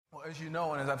Well, as you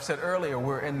know, and as I've said earlier,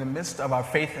 we're in the midst of our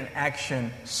Faith in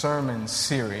Action sermon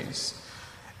series.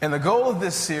 And the goal of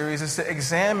this series is to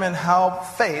examine how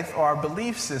faith or our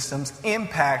belief systems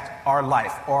impact our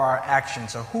life or our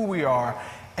actions or who we are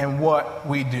and what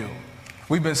we do.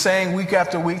 We've been saying week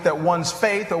after week that one's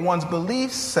faith or one's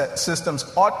belief systems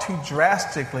ought to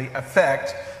drastically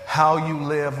affect how you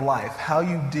live life, how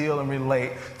you deal and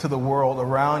relate to the world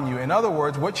around you. In other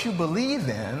words, what you believe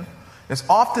in is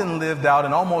often lived out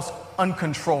in almost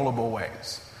uncontrollable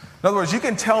ways. In other words, you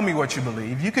can tell me what you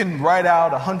believe. You can write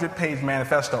out a 100-page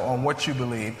manifesto on what you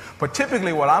believe. But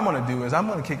typically what I'm going to do is I'm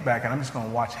going to kick back and I'm just going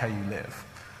to watch how you live.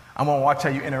 I'm going to watch how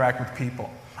you interact with people.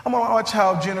 I'm going to watch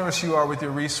how generous you are with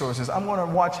your resources. I'm going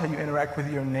to watch how you interact with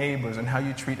your neighbors and how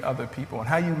you treat other people and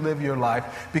how you live your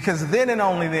life. Because then and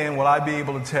only then will I be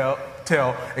able to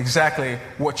tell exactly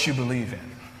what you believe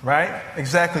in, right?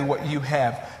 Exactly what you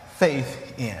have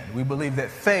faith in. We believe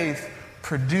that faith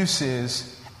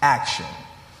produces action.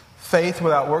 Faith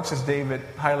without works, as David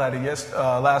highlighted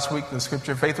last week, the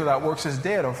scripture, faith without works is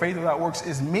dead, or faith without works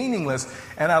is meaningless.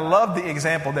 And I love the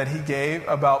example that he gave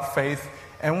about faith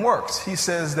and works. He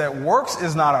says that works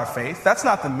is not our faith. That's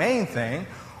not the main thing.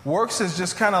 Works is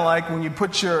just kind of like when you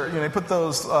put they put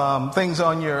those things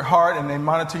on your heart and they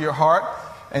monitor your heart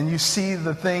and you see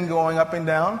the thing going up and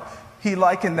down. He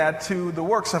likened that to the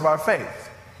works of our faith.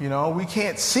 You know, we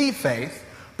can't see faith,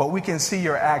 but we can see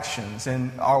your actions.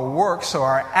 And our works or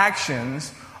our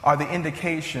actions are the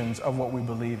indications of what we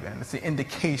believe in. It's the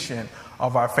indication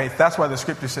of our faith. That's why the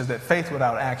scripture says that faith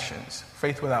without actions,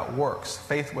 faith without works,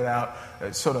 faith without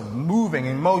sort of moving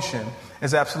in motion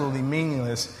is absolutely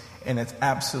meaningless and it's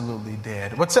absolutely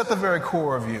dead. What's at the very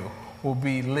core of you will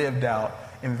be lived out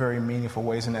in very meaningful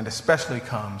ways, and that especially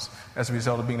comes as a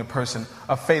result of being a person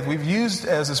of faith. We've used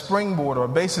as a springboard or a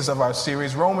basis of our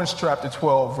series Romans chapter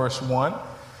 12, verse 1.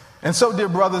 And so, dear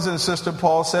brothers and sisters,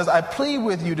 Paul says, I plead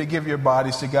with you to give your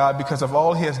bodies to God because of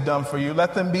all he has done for you.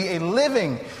 Let them be a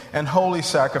living and holy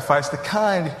sacrifice, the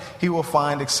kind he will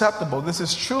find acceptable. This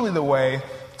is truly the way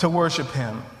to worship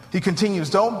him. He continues,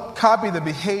 don't copy the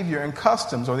behavior and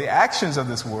customs or the actions of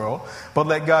this world, but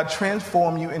let God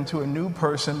transform you into a new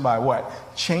person by what?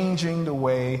 Changing the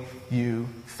way you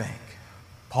think.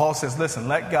 Paul says, listen,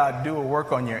 let God do a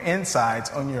work on your insides,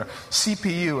 on your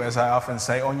CPU, as I often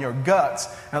say, on your guts,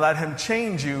 and let him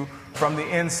change you from the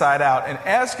inside out. And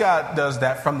as God does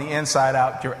that from the inside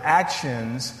out, your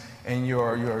actions and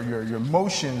your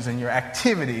motions and your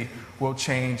activity will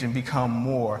change and become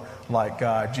more like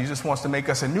God. Jesus wants to make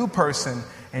us a new person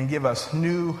and give us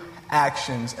new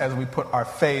actions as we put our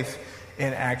faith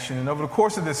in action. And over the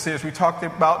course of this series, we talked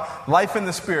about life in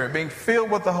the Spirit, being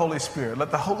filled with the Holy Spirit. Let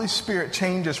the Holy Spirit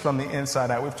change us from the inside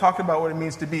out. We've talked about what it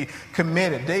means to be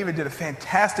committed. David did a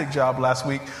fantastic job last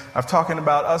week of talking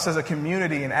about us as a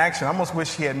community in action. I almost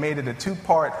wish he had made it a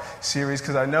two-part series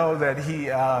because I know that he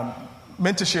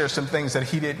meant to share some things that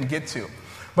he didn't get to.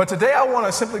 But today I want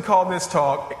to simply call this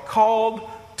talk Called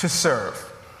to Serve.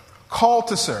 Called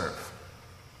to serve.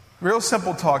 Real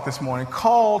simple talk this morning.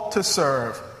 Called to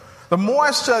serve. The more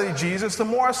I study Jesus, the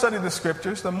more I study the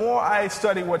scriptures, the more I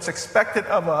study what's expected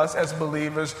of us as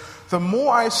believers, the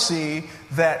more I see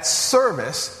that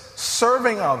service,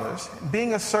 serving others,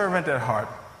 being a servant at heart,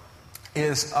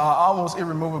 is almost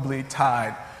irremovably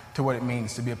tied to what it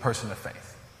means to be a person of faith.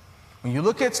 When you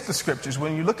look at the scriptures,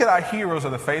 when you look at our heroes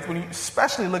of the faith, when you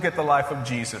especially look at the life of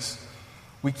Jesus,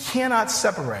 we cannot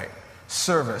separate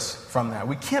service from that.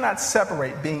 We cannot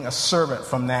separate being a servant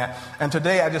from that. And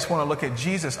today I just want to look at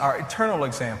Jesus, our eternal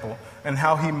example, and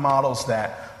how he models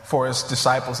that for his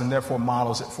disciples and therefore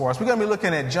models it for us. We're going to be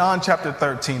looking at John chapter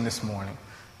 13 this morning.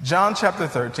 John chapter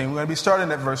 13. We're going to be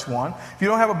starting at verse 1. If you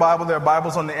don't have a Bible, there are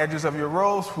Bibles on the edges of your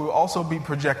rows. We'll also be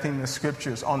projecting the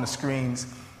scriptures on the screens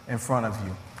in front of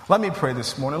you. Let me pray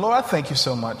this morning. Lord, I thank you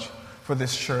so much for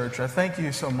this church. I thank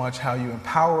you so much how you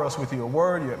empower us with your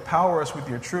word. You empower us with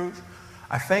your truth.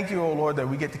 I thank you, O Lord, that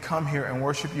we get to come here and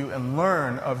worship you and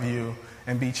learn of you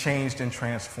and be changed and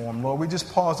transformed. Lord, we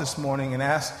just pause this morning and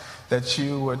ask that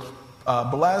you would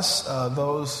bless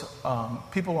those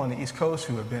people on the East Coast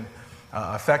who have been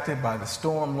affected by the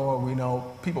storm, Lord. We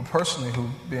know people personally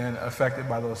who've been affected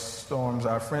by those storms,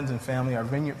 our friends and family, our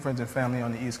Vineyard friends and family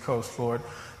on the East Coast, Lord.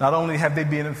 Not only have they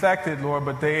been infected, Lord,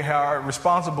 but they are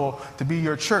responsible to be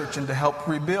your church and to help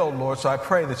rebuild, Lord. So I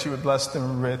pray that you would bless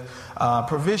them with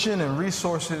provision and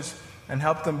resources and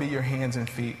help them be your hands and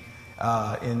feet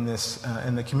in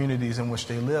the communities in which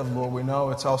they live, Lord. We know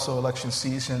it's also election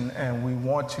season and we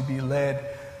want to be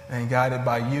led and guided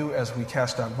by you as we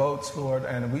cast our votes, Lord.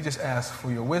 And we just ask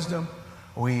for your wisdom.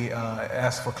 We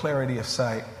ask for clarity of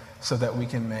sight so that we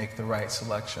can make the right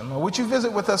selection. Lord, would you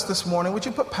visit with us this morning? Would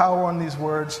you put power on these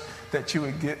words that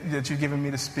you've given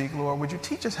me to speak, Lord? Would you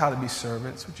teach us how to be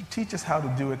servants? Would you teach us how to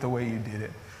do it the way you did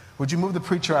it? Would you move the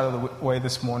preacher out of the way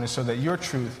this morning so that your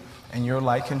truth and your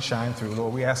light can shine through?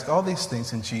 Lord, we ask all these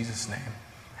things in Jesus' name.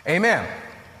 Amen.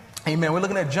 Amen. We're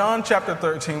looking at John chapter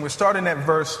 13. We're starting at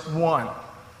verse 1.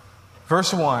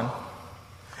 Verse 1.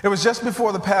 It was just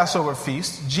before the Passover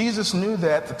feast. Jesus knew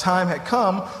that the time had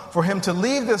come for him to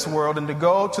leave this world and to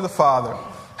go to the Father.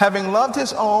 Having loved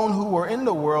his own who were in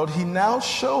the world, he now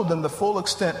showed them the full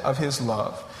extent of his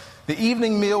love. The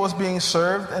evening meal was being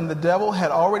served, and the devil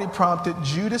had already prompted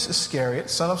Judas Iscariot,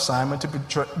 son of Simon,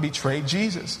 to betray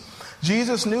Jesus.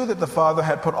 Jesus knew that the Father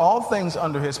had put all things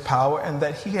under his power and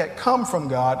that he had come from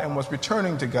God and was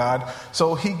returning to God.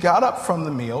 So he got up from the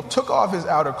meal, took off his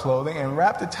outer clothing, and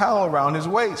wrapped a towel around his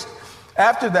waist.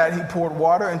 After that, he poured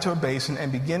water into a basin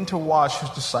and began to wash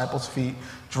his disciples' feet,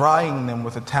 drying them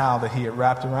with a towel that he had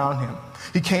wrapped around him.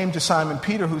 He came to Simon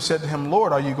Peter, who said to him,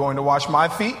 "Lord, are you going to wash my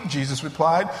feet?" Jesus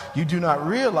replied, "You do not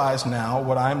realize now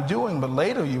what I am doing, but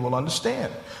later you will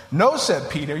understand." "No," said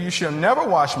Peter, "you shall never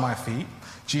wash my feet."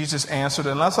 Jesus answered,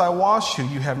 "Unless I wash you,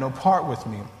 you have no part with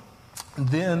me."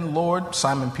 "Then, Lord,"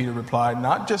 Simon Peter replied,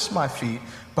 "not just my feet,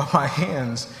 but my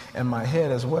hands and my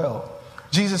head as well."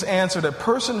 Jesus answered, "A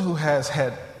person who has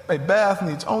had a bath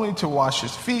needs only to wash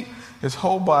his feet. His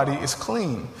whole body is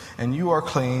clean, and you are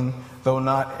clean, though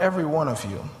not every one of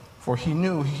you." For he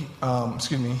knew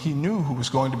who was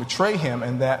going to betray him,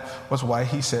 and that was why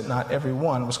he said not every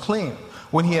one was clean.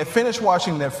 When he had finished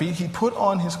washing their feet, he put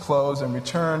on his clothes and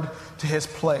returned to his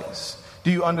place.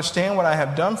 "Do you understand what I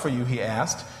have done for you?" he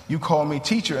asked. "You call me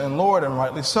teacher and Lord, and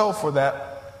rightly so, for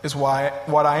that is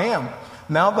what I am.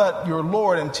 Now that your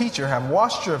Lord and teacher have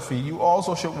washed your feet, you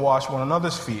also should wash one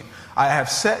another's feet. I have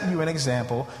set you an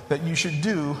example that you should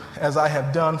do as I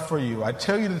have done for you. I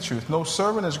tell you the truth, no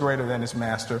servant is greater than his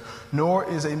master, nor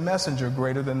is a messenger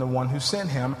greater than the one who sent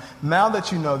him. Now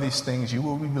that you know these things, you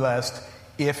will be blessed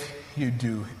if you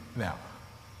do them."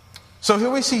 So here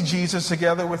we see Jesus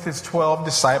together with his 12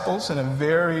 disciples, and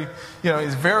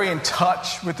he's very in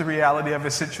touch with the reality of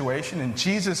his situation. And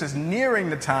Jesus is nearing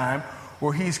the time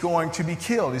where he's going to be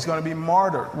killed. He's going to be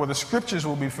martyred, where the scriptures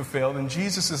will be fulfilled, and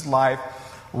Jesus' life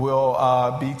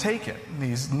will be taken.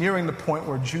 He's nearing the point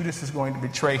where Judas is going to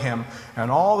betray him, and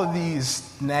all of these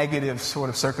negative sort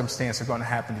of circumstances are going to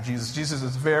happen to Jesus. Jesus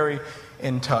is very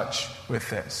in touch with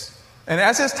this. And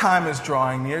as his time is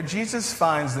drawing near, Jesus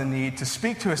finds the need to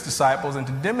speak to his disciples and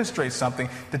to demonstrate something,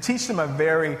 to teach them a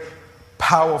very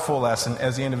powerful lesson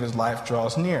as the end of his life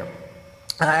draws near.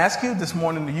 And I ask you this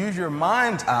morning to use your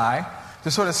mind's eye to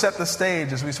sort of set the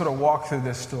stage as we sort of walk through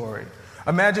this story.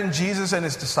 Imagine Jesus and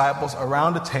his disciples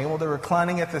around a table. They're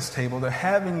reclining at this table. They're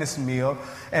having this meal.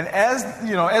 And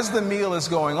as the meal is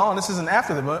going on, this isn't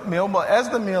after the meal, but as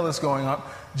the meal is going on,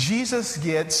 Jesus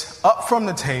gets up from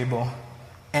the table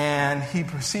and he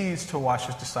proceeds to wash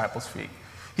his disciples' feet.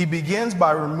 He begins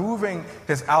by removing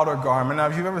his outer garment. Now,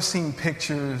 if you've ever seen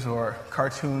pictures or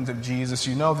cartoons of Jesus,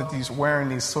 you know that he's wearing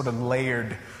these sort of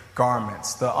layered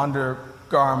garments. The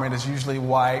undergarment is usually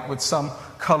white with some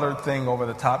colored thing over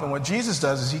the top. And what Jesus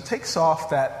does is he takes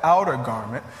off that outer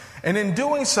garment, and in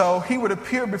doing so, he would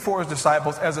appear before his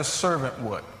disciples as a servant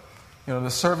would. The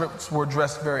servants were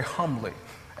dressed very humbly,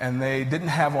 and they didn't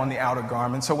have on the outer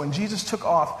garment. So when Jesus took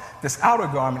off this outer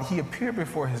garment, he appeared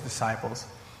before his disciples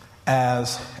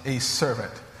as a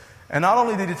servant. And not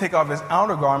only did he take off his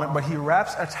outer garment, but he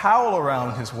wraps a towel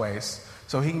around his waist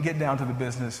so he can get down to the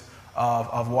business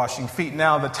of washing feet.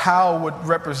 Now, the towel would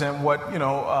represent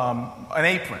an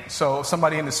apron. So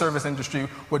somebody in the service industry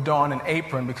would don an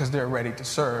apron because they're ready to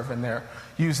serve, and they're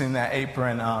using that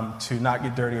apron to not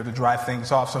get dirty or to dry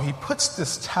things off. So he puts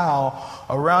this towel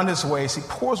around his waist. He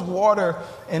pours water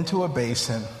into a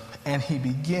basin, and he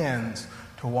begins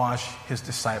to wash his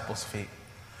disciples' feet.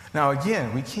 Now,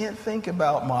 again, we can't think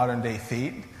about modern-day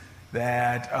feet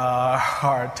that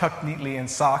are tucked neatly in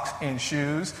socks and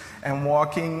shoes and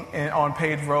walking on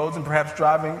paved roads and perhaps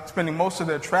spending most of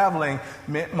their traveling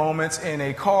moments in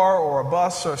a car or a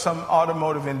bus or some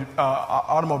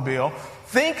automobile.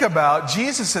 Think about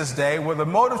Jesus' day where the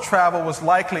mode of travel was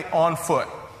likely on foot,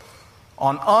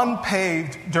 on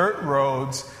unpaved dirt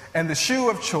roads, and the shoe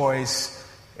of choice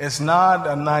is not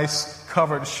a nice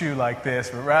covered shoe like this,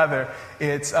 but rather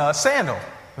it's a sandal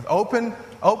with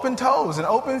open toes and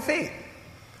open feet.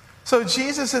 So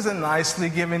Jesus isn't nicely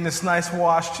giving this nice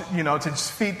wash to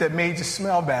feet that may just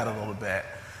smell bad a little bit.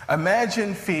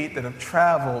 Imagine feet that have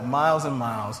traveled miles and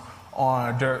miles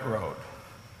on a dirt road.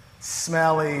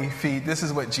 Smelly feet. This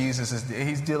is what Jesus is doing.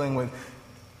 He's dealing with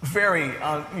very,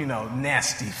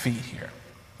 nasty feet here.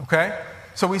 Okay?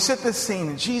 So we set this scene,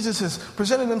 and Jesus has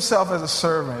presented himself as a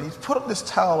servant. He's put up this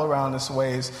towel around his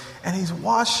waist, and he's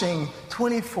washing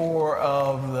 24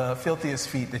 of the filthiest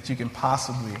feet that you can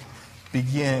possibly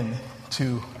begin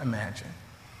to imagine.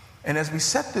 And as we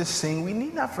set this scene, we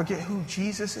need not forget who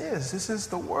Jesus is. This is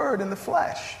the Word in the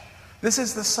flesh. This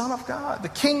is the Son of God, the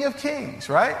King of Kings,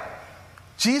 right?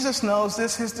 Jesus knows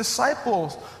this. His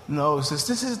disciples knows this.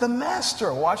 This is the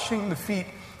master washing the feet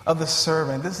of the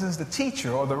servant. This is the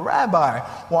teacher or the rabbi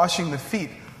washing the feet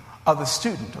of the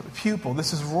student or the pupil.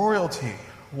 This is royalty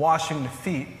washing the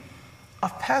feet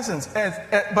of peasants.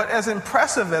 But as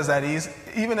impressive as that is,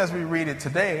 even as we read it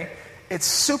today, it's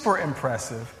super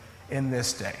impressive in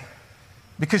this day.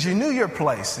 Because you knew your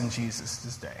place in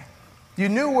Jesus' day. You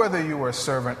knew whether you were a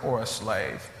servant or a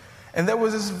slave. And there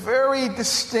was this very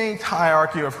distinct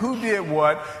hierarchy of who did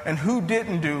what and who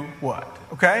didn't do what.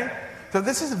 Okay? So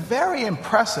this is very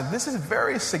impressive. This is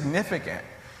very significant.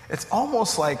 It's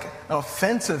almost like an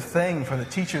offensive thing for the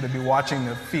teacher to be washing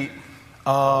the feet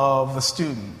of the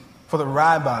student, for the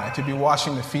rabbi to be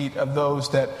washing the feet of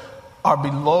those that are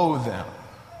below them.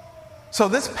 So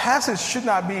this passage should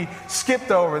not be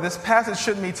skipped over. This passage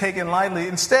shouldn't be taken lightly.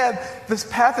 Instead, this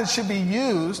passage should be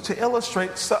used to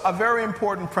illustrate a very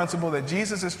important principle that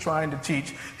Jesus is trying to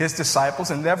teach his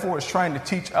disciples, and therefore is trying to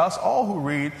teach us all who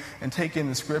read and take in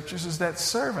the scriptures, is that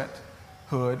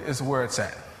servanthood is where it's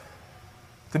at.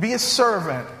 To be a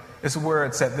servant is where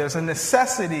it's at. There's a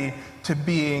necessity to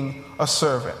being a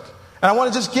servant. And I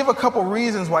want to just give a couple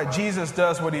reasons why Jesus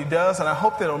does what he does, and I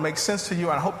hope that it'll make sense to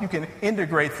you, and I hope you can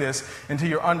integrate this into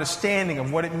your understanding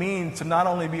of what it means to not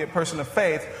only be a person of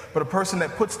faith, but a person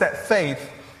that puts that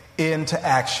faith into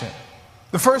action.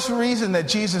 The first reason that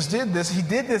Jesus did this, he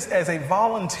did this as a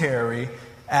voluntary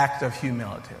act of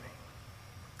humility.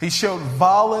 He showed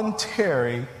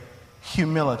voluntary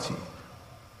humility.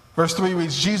 Verse 3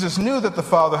 reads, Jesus knew that the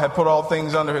Father had put all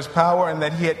things under his power and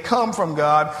that he had come from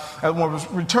God and was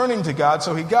returning to God.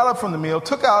 So he got up from the meal,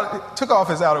 took off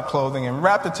his outer clothing and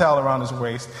wrapped a towel around his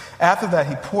waist. After that,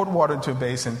 he poured water into a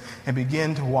basin and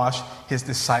began to wash his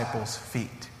disciples' feet.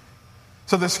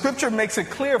 So the scripture makes it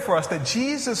clear for us that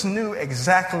Jesus knew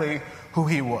exactly who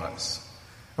he was.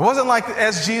 It wasn't like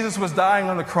as Jesus was dying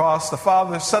on the cross, the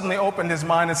Father suddenly opened his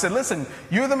mind and said, listen,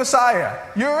 you're the Messiah.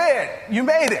 You're it. You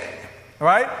made it.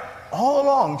 Right? All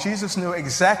along, Jesus knew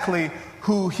exactly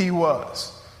who he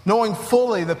was, knowing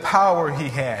fully the power he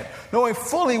had, knowing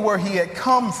fully where he had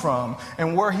come from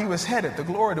and where he was headed, the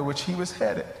glory to which he was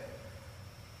headed.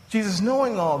 Jesus,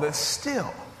 knowing all this,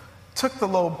 still took the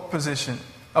low position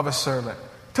of a servant,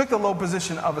 took the low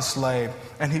position of a slave,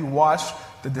 and he washed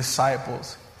the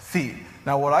disciples' feet.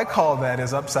 Now, what I call that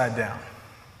is upside down.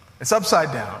 It's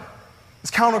upside down. It's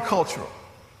countercultural.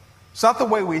 It's not the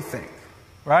way we think,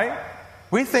 right?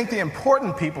 We think the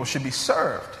important people should be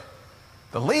served.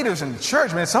 The leaders in the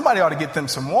church, man, somebody ought to get them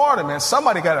some water, man.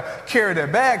 Somebody got to carry their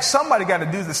bags. Somebody got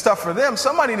to do the stuff for them.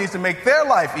 Somebody needs to make their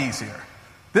life easier.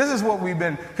 This is what we've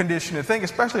been conditioned to think,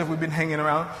 especially if we've been hanging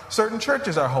around certain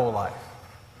churches our whole life.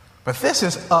 But this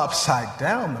is upside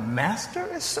down. The master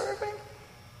is serving.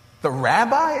 The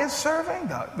rabbi is serving.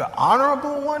 The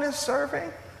honorable one is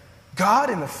serving. God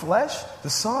in the flesh, the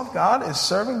Son of God, is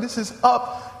serving. This is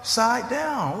upside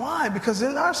down. Why? Because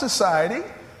in our society,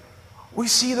 we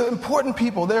see the important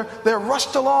people. They're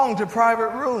rushed along to private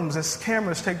rooms as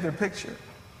cameras take their picture.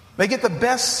 They get the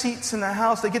best seats in the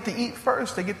house. They get to eat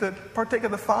first. They get to partake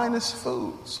of the finest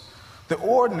foods. The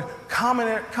ordinary,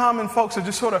 common folks are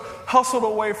just sort of hustled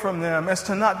away from them as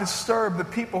to not disturb the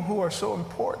people who are so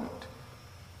important.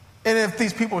 And if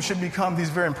these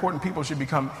very important people should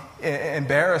become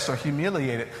embarrassed or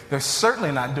humiliated, they're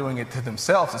certainly not doing it to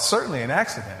themselves. It's certainly an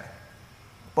accident.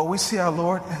 But we see our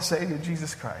Lord and Savior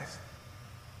Jesus Christ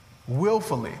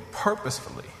willfully,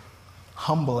 purposefully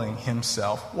humbling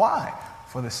himself. Why?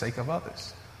 For the sake of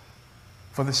others.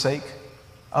 For the sake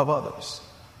of others.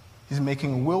 He's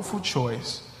making a willful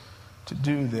choice to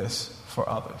do this for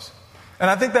others. And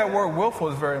I think that word willful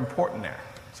is very important there.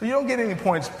 So you don't get any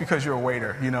points because you're a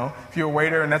waiter, If you're a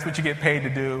waiter and that's what you get paid to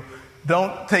do,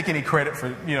 don't take any credit for,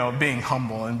 being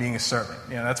humble and being a servant.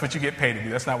 That's what you get paid to do.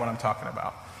 That's not what I'm talking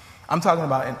about. I'm talking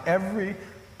about in every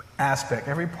aspect,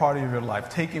 every part of your life,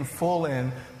 taking full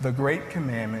in the great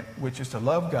commandment, which is to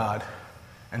love God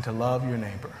and to love your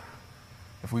neighbor.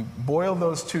 If we boil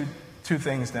those two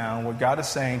things down, what God is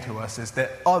saying to us is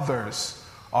that others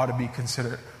ought to be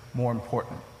considered more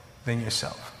important than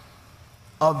yourself.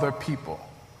 Other people.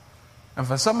 And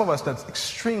for some of us, that's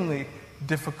extremely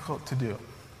difficult to do.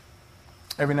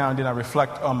 every now and then I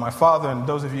reflect on my father. And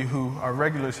those of you who are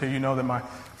regulars here, you know that my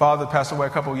father passed away a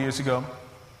couple of years ago.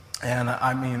 And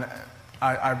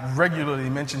I regularly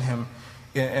mention him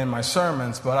in my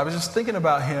sermons. But I was just thinking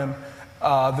about him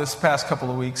this past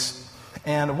couple of weeks.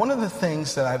 And one of the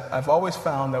things that I've always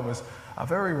found that was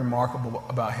very remarkable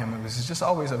about him was he's just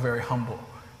always a very humble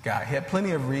guy. He had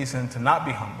plenty of reason to not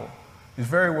be humble. He was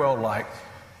very well liked.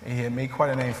 He had made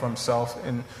quite a name for himself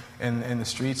in the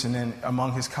streets and then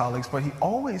among his colleagues. But he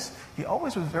always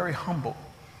was very humble.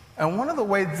 And one of the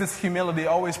ways this humility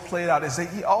always played out is that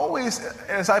he always,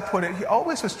 as I put it, he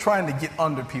always was trying to get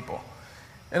under people.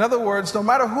 In other words, no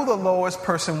matter who the lowest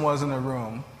person was in the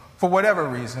room, for whatever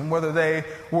reason, whether they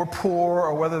were poor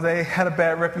or whether they had a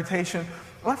bad reputation,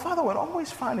 my father would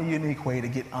always find a unique way to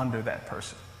get under that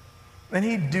person. And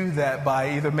he'd do that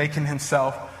by either making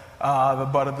himself the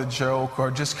butt of the joke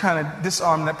or just kind of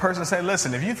disarm that person and say,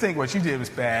 listen, if you think what you did was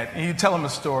bad, and you tell him a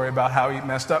story about how he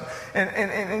messed up. And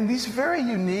in these very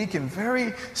unique and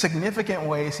very significant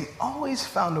ways, he always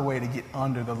found a way to get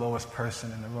under the lowest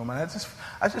person in the room. And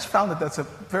I just found that that's a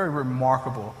very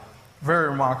remarkable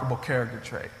character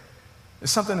trait.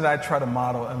 It's something that I try to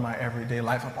model in my everyday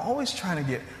life. I'm always trying to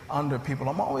get under people.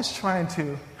 I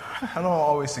don't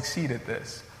always succeed at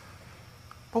this.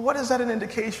 But what is that an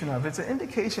indication of? It's an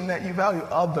indication that you value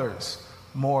others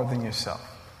more than yourself.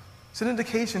 It's an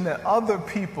indication that other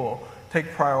people take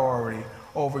priority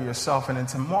over yourself, and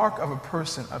it's a mark of a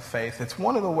person of faith. It's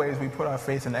one of the ways we put our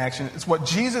faith in action. It's what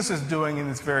Jesus is doing in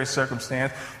this very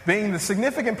circumstance, being the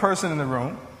significant person in the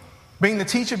room, being the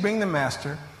teacher, being the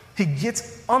master. He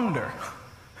gets under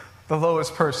the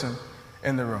lowest person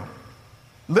in the room.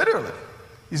 Literally.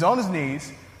 He's on his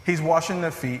knees. He's washing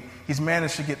their feet. He's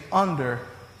managed to get under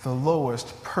the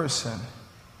lowest person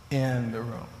in the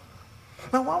room.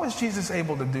 Now, why was Jesus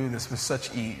able to do this with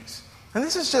such ease? And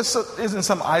this isn't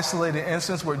some isolated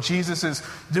instance where Jesus is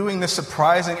doing this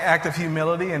surprising act of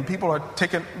humility and people are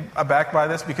taken aback by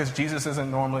this because Jesus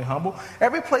isn't normally humble.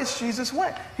 Every place Jesus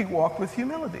went, he walked with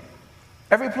humility.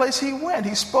 Every place he went,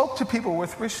 he spoke to people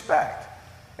with respect.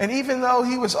 And even though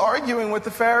he was arguing with the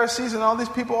Pharisees and all these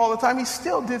people all the time, he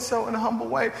still did so in a humble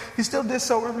way. He still did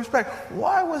so with respect.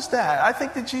 Why was that? I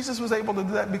think that Jesus was able to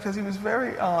do that because he was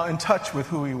very in touch with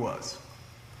who he was.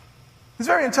 He's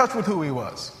very in touch with who he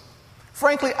was.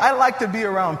 Frankly, I like to be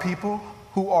around people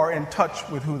who are in touch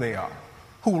with who they are,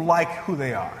 who like who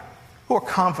they are, who are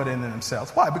confident in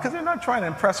themselves. Why? Because they're not trying to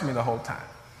impress me the whole time.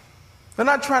 They're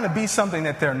not trying to be something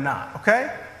that they're not,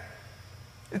 okay?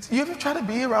 You ever try to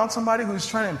be around somebody who's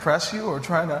trying to impress you or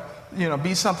trying to,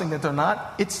 be something that they're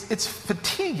not? It's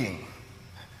fatiguing.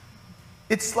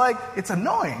 It's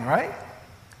annoying, right?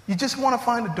 You just want to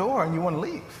find a door and you want to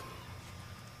leave.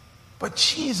 But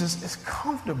Jesus is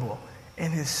comfortable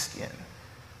in his skin.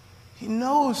 He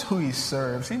knows who he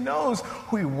serves. He knows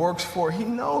who he works for. He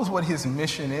knows what his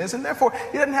mission is, and therefore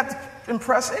he doesn't have to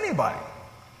impress anybody.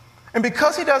 And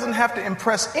because he doesn't have to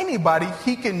impress anybody,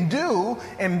 he can do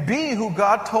and be who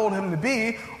God told him to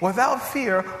be without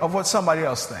fear of what somebody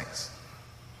else thinks.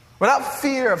 Without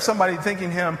fear of somebody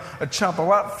thinking him a chump, or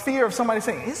without fear of somebody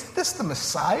saying, isn't this the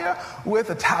Messiah with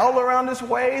a towel around his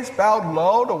waist, bowed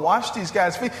low to wash these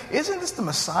guys' feet? Isn't this the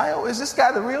Messiah? Is this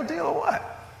guy the real deal or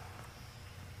what?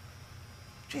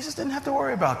 Jesus didn't have to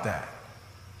worry about that.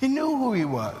 He knew who he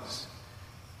was.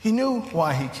 He knew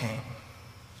why he came.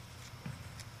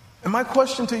 And my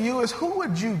question to you is, who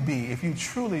would you be if you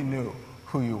truly knew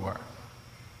who you were?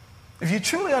 If you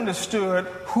truly understood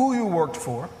who you worked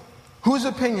for, whose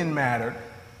opinion mattered,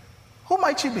 who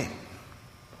might you be?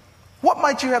 What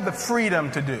might you have the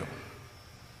freedom to do?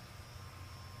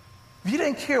 If you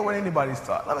didn't care what anybody's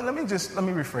thought, let me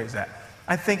rephrase that.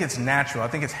 I think it's natural. I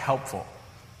think it's helpful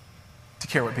to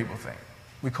care what people think.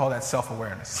 We call that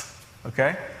self-awareness,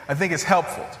 okay? I think it's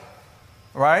helpful,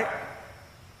 right?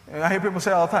 I hear people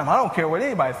say all the time, I don't care what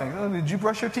anybody thinks. Oh, did you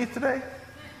brush your teeth today?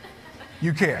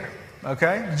 You care,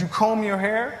 okay? Did you comb your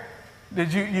hair?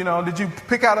 Did you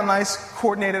pick out a nice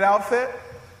coordinated outfit?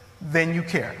 Then you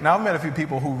care. Now, I've met a few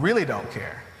people who really don't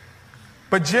care.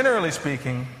 But generally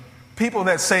speaking, people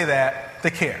that say that, they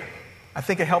care. I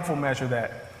think a helpful measure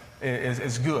that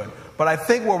is good. But I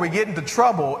think where we get into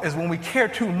trouble is when we care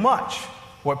too much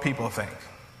what people think.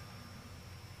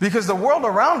 Because the world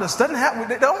around us don't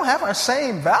have our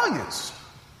same values.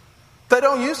 They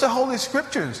don't use the Holy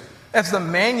Scriptures as the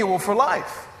manual for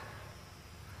life.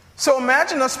 So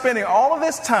imagine us spending all of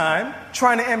this time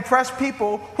trying to impress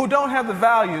people who don't have the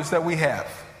values that we have.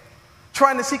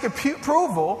 Trying to seek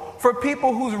approval for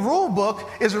people whose rule book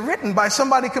is written by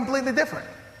somebody completely different.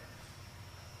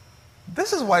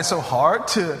 This is why it's so hard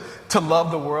to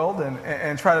love the world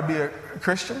and try to be a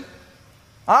Christian.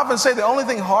 I often say the only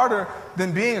thing harder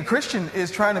than being a Christian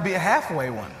is trying to be a halfway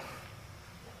one.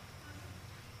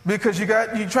 Because you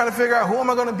try to figure out who am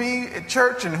I going to be at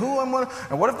church and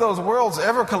and what if those worlds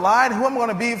ever collide? Who am I going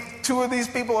to be if two of these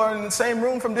people are in the same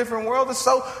room from different worlds?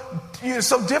 It's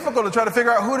so difficult to try to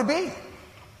figure out who to be.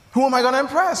 Who am I going to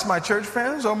impress? My church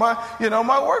friends or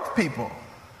my work people?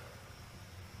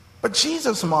 But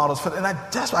Jesus models for, and I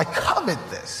covet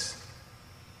this,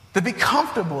 to be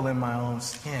comfortable in my own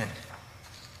skin,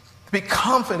 to be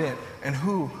confident in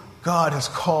who God has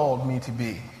called me to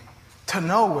be. To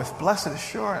know with blessed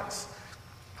assurance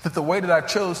that the way that I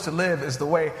chose to live is the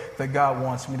way that God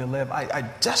wants me to live. I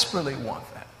desperately want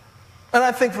that. And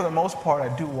I think for the most part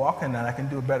I do walk in that. I can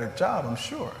do a better job, I'm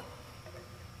sure.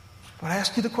 But I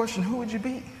ask you the question, who would you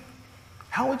be?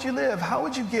 How would you live? How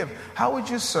would you give? How would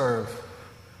you serve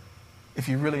if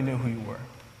you really knew who you were?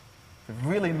 If it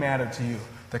really mattered to you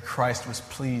that Christ was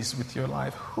pleased with your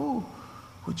life, who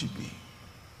would you be?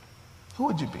 Who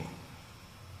would you be?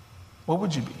 What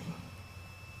would you be?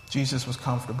 Jesus was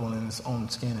comfortable in his own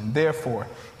skin, and therefore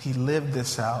he lived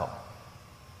this out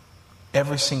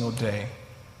every single day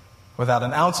without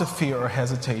an ounce of fear or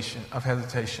hesitation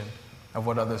of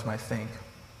what others might think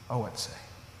or what say.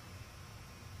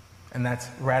 And that's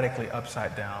radically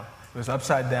upside down. It was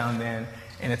upside down then,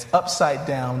 and it's upside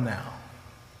down now.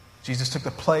 Jesus took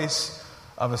the place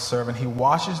of a servant. He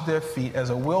washes their feet as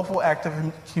a willful act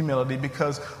of humility,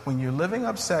 because when you're living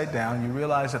upside down, you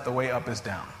realize that the way up is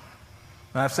down.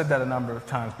 And I've said that a number of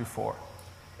times before.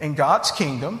 In God's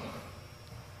kingdom,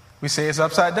 we say it's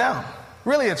upside down.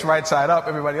 Really, it's right side up.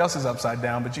 Everybody else is upside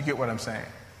down, but you get what I'm saying.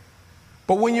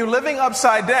 But when you're living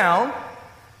upside down,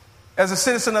 as a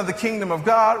citizen of the kingdom of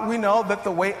God, we know that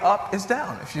the way up is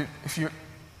down. If you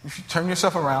turn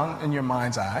yourself around in your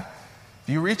mind's eye, if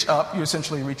you reach up, you're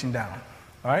essentially reaching down.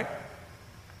 All right?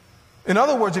 In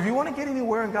other words, if you want to get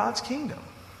anywhere in God's kingdom,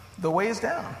 the way is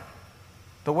down.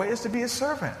 The way is to be a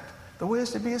servant. The way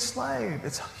is to be a slave.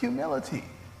 It's humility.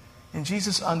 And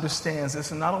Jesus understands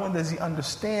this. And not only does he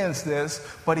understand this,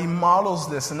 but he models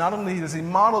this. And not only does he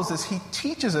model this, he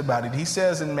teaches about it. He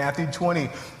says in Matthew 20,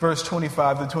 verse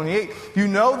 25 to 28, you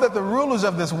know that the rulers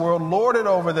of this world lord it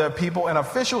over their people, and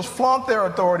officials flaunt their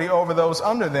authority over those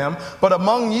under them. But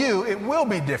among you, it will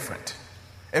be different.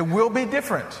 It will be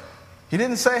different. He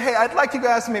didn't say, hey, I'd like you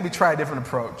guys to maybe try a different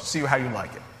approach, see how you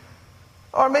like it.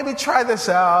 Or maybe try this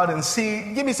out and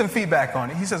give me some feedback on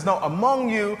it. He says, no, among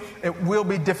you, it will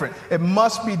be different. It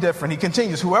must be different. He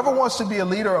continues, whoever wants to be a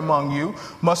leader among you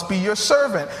must be your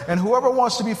servant. And whoever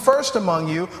wants to be first among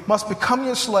you must become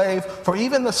your slave. For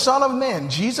even the Son of Man,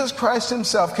 Jesus Christ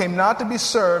himself, came not to be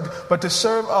served, but to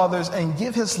serve others and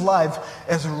give his life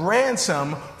as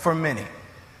ransom for many.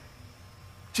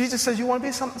 Jesus says, you want to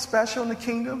be something special in the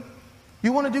kingdom?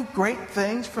 You want to do great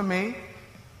things for me?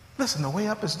 Listen, the way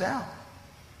up is down.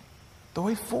 The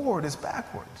way forward is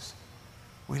backwards.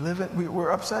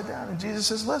 We're upside down. And Jesus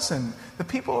says, listen, the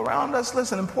people around us,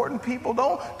 listen, important people,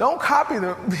 don't copy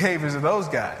the behaviors of those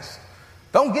guys.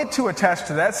 Don't get too attached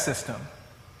to that system.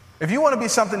 If you want to be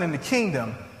something in the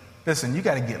kingdom, listen, you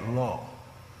got to get low.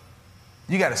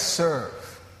 You got to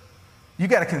serve. You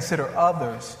got to consider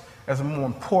others as more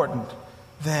important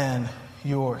than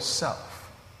yourself.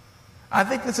 I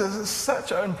think this is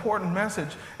such an important message,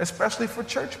 especially for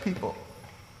church people.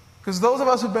 Because those of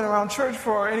us who've been around church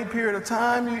for any period of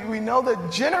time, we know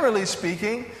that generally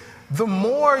speaking, the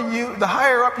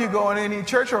higher up you go in any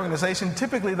church organization,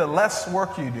 typically the less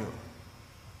work you do.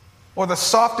 Or the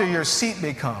softer your seat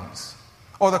becomes.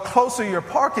 Or the closer your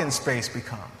parking space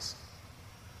becomes.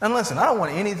 And listen, I don't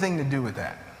want anything to do with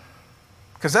that.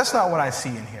 Because that's not what I see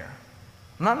in here.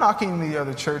 I'm not knocking the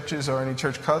other churches or any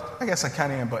church culture. I guess I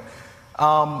kind of am, but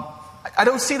I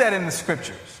don't see that in the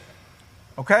scriptures.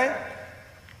 Okay?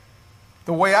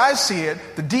 The way I see it,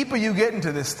 the deeper you get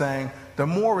into this thing, the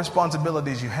more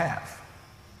responsibilities you have.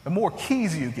 The more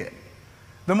keys you get.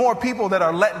 The more people that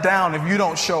are let down if you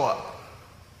don't show up.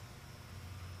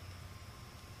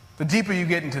 The deeper you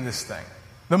get into this thing,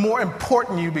 the more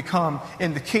important you become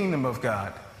in the kingdom of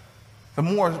God, the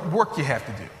more work you have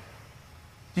to do.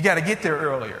 You got to get there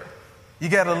earlier. You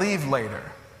got to leave later.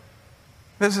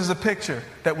 This is a picture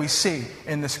that we see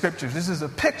in the scriptures. This is a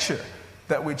picture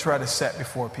that we try to set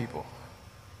before people.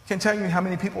 I can't tell you how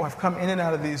many people have come in and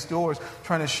out of these doors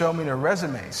trying to show me their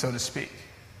resume, so to speak.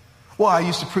 Well, I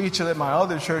used to preach at my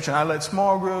other church, and I led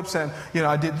small groups, and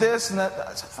I did this and that.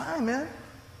 I said, fine, man.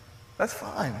 That's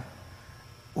fine.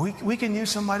 We can use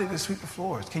somebody to sweep the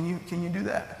floors. Can you do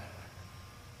that?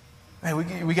 Hey,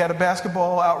 we got a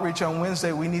basketball outreach on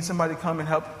Wednesday. We need somebody to come and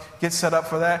help get set up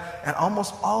for that. And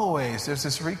almost always there's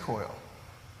this recoil.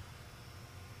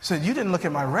 He said, you didn't look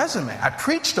at my resume. I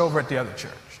preached over at the other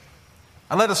church.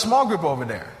 I led a small group over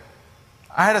there.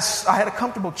 I had a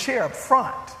comfortable chair up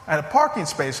front. I had a parking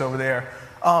space over there.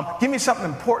 Give me something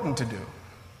important to do.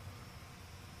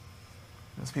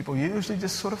 Those people usually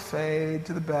just sort of fade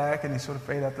to the back and they sort of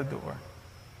fade out the door.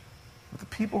 But the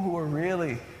people who are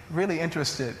really, really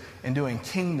interested in doing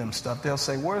kingdom stuff, they'll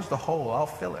say, where's the hole? I'll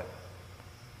fill it.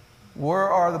 Where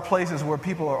are the places where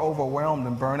people are overwhelmed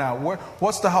and burnt out?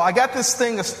 What's the hole? I got this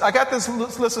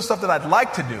list of stuff that I'd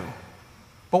like to do,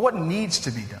 but what needs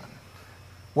to be done?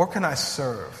 Where can I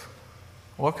serve?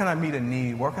 Where can I meet a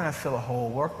need? Where can I fill a hole?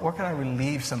 Where can I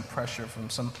relieve some pressure from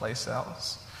someplace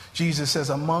else? Jesus says,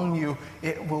 among you,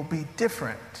 it will be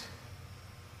different.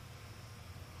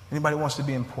 Anybody wants to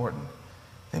be important,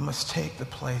 they must take the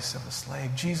place of a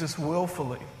slave. Jesus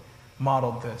willfully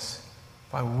modeled this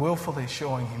by willfully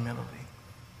showing humility,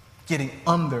 getting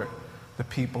under the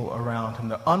people around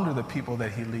him, under the people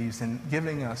that he leads, and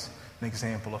giving us an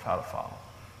example of how to follow.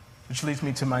 Which leads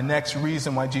me to my next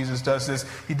reason why Jesus does this.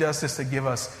 He does this to give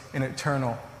us an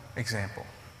eternal example.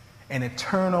 An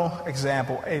eternal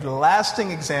example, a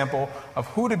lasting example of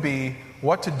who to be,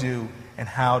 what to do, and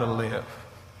how to live.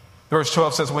 Verse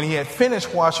 12 says, when he had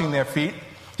finished washing their feet,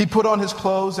 he put on his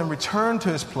clothes and returned to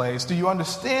his place. Do you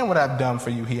understand what I've done for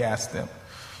you? He asked them.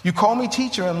 You call me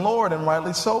teacher and Lord, and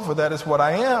rightly so, for that is what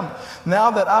I am.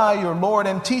 Now that I, your Lord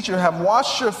and teacher, have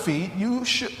washed your feet,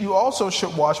 you also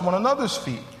should wash one another's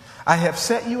feet. I have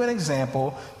set you an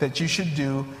example that you should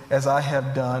do as I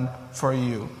have done for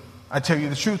you. I tell you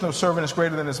the truth, no servant is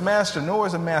greater than his master, nor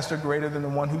is a master greater than the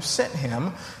one who sent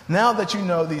him. Now that you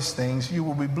know these things, you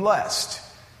will be blessed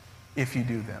if you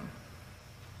do them.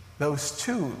 Those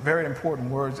two very important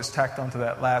words is tacked onto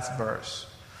that last verse.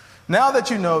 Now that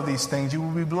you know these things, you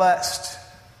will be blessed.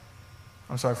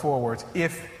 4 words,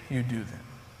 if you do them.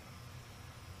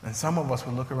 And some of us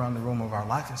would look around the room of our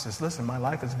life and says, listen, my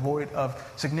life is void of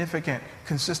significant,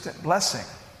 consistent blessing.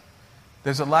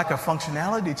 There's a lack of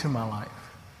functionality to my life.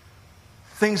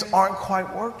 Things aren't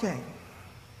quite working.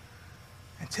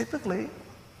 And typically,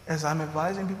 as I'm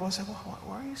advising people, I say, well,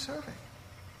 where are you serving?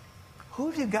 Who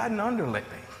have you gotten under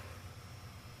lately?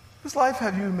 Whose life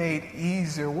have you made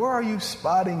easier? Where are you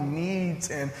spotting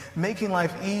needs and making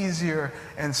life easier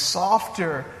and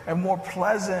softer and more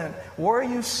pleasant? Where are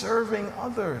you serving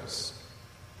others?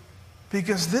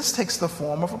 Because this takes the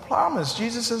form of a promise.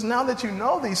 Jesus says, now that you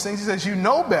know these things, he says, you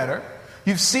know better.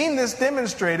 You've seen this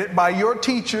demonstrated by your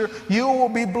teacher. You will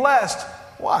be blessed.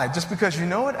 Why? Just because you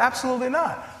know it? Absolutely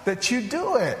not. That you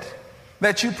do it.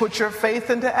 That you put your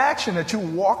faith into action. That you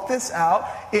walk this out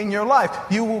in your life.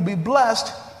 You will be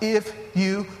blessed if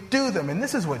you do them. And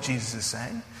this is what Jesus is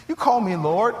saying. You call me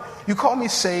Lord. You call me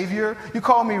Savior. You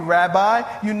call me Rabbi.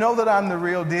 You know that I'm the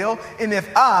real deal. And if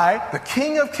I, the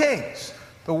King of Kings,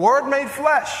 the Word made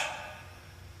flesh,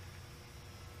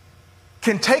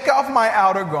 can take off my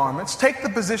outer garments, take the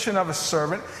position of a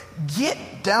servant, get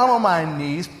down on my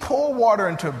knees, pour water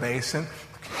into a basin,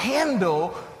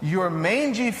 handle your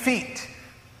mangy feet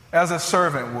as a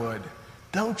servant would,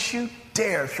 don't you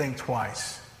dare think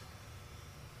twice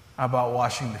about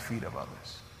washing the feet of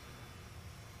others.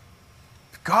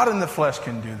 If God in the flesh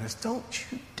can do this,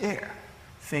 don't you dare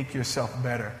think yourself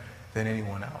better than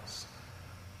anyone else.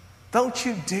 Don't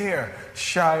you dare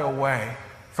shy away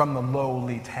from the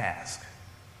lowly task.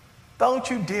 Don't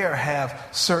you dare have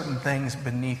certain things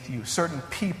beneath you, certain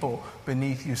people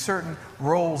beneath you, certain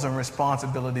roles and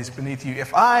responsibilities beneath you.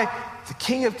 If I, the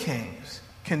King of Kings,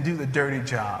 can do the dirty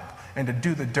job and to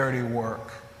do the dirty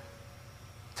work,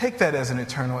 take that as an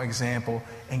eternal example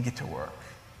and get to work.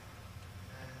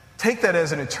 Take that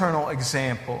as an eternal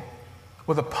example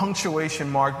with a punctuation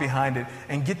mark behind it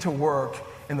and get to work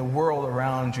in the world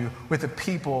around you with the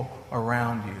people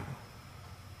around you.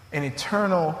 An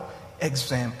eternal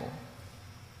example.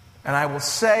 And I will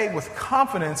say with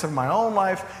confidence of my own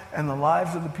life and the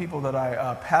lives of the people that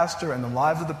I pastor and the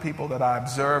lives of the people that I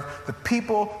observe, the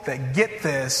people that get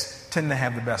this tend to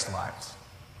have the best lives.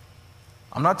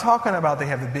 I'm not talking about they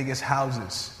have the biggest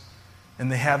houses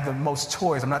and they have the most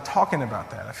toys. I'm not talking about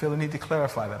that. I feel the need to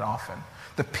clarify that often.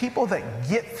 The people that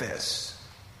get this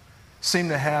seem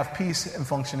to have peace and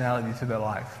functionality to their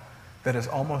life that is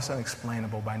almost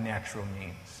unexplainable by natural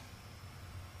means.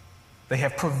 They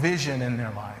have provision in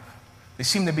their life. They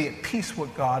seem to be at peace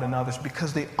with God and others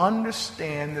because they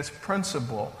understand this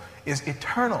principle is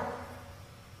eternal.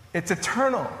 It's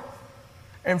eternal.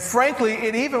 And frankly,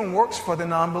 it even works for the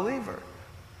non-believer.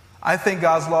 I think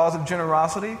God's laws of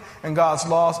generosity and God's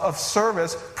laws of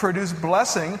service produce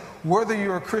blessing whether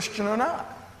you're a Christian or not.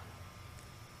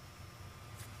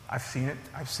 I've seen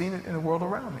it in the world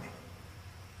around me.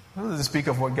 To speak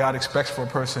of what God expects for a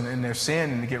person in their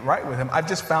sin and to get right with him, I've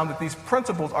just found that these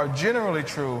principles are generally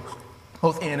true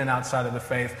both in and outside of the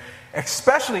faith,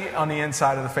 especially on the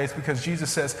inside of the faith, because Jesus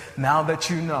says, now that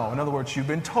you know, in other words, you've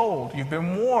been told, you've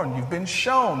been warned, you've been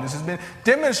shown, this has been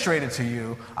demonstrated to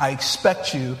you, I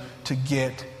expect you to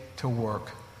get to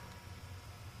work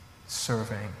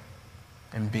serving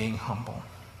and being humble.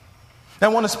 Now,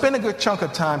 I want to spend a good chunk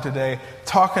of time today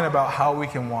talking about how we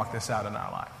can walk this out in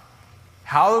our life.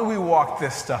 How do we walk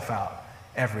this stuff out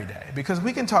every day? Because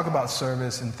we can talk about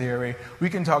service in theory. We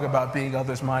can talk about being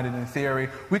others-minded in theory.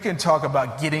 We can talk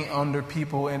about getting under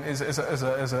people as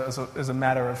a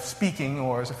matter of speaking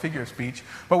or as a figure of speech.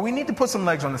 But we need to put some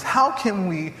legs on this. How can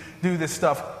we do this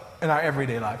stuff in our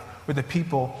everyday life with the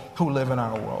people who live in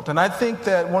our world? And I think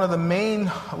that one of the main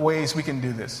ways we can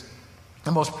do this,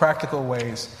 the most practical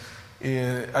ways,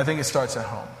 is I think it starts at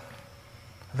home.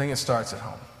 I think it starts at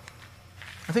home.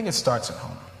 I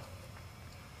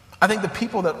think the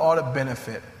people that ought to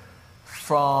benefit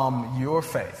from your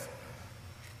faith,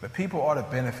 the people ought to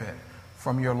benefit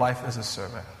from your life as a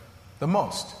servant, the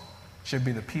most should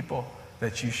be the people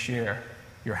that you share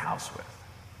your house with.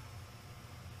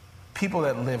 People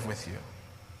that live with you.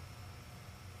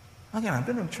 Again, I've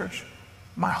been in church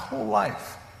my whole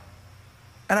life.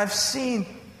 And I've seen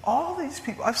all these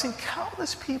people. I've seen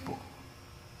countless people.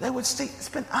 They would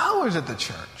spend hours at the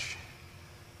church.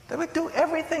 They would do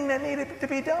everything that needed to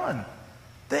be done.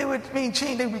 They would be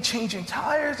changing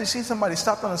tires. They see somebody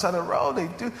stopped on the side of the road. They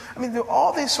do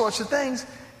all these sorts of things.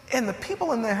 And the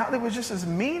people in their house, they were just as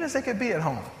mean as they could be at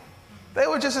home. They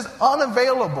were just as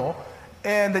unavailable,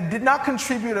 and they did not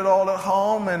contribute at all at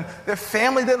home, and their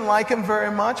family didn't like him very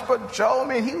much. But Joe,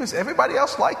 everybody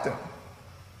else liked him.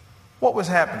 What was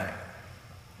happening?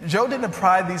 Joe didn't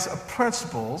apply these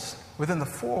principles within the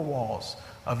four walls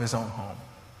of his own home.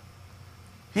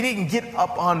 He didn't get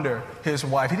up under his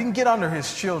wife. He didn't get under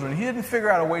his children. He didn't figure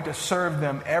out a way to serve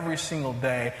them every single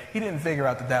day. He didn't figure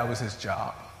out that was his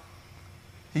job.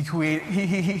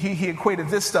 He equated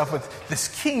this stuff with this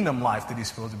kingdom life that he's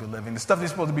supposed to be living, the stuff he's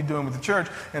supposed to be doing with the church,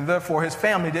 and therefore his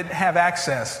family didn't have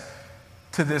access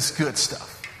to this good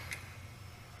stuff.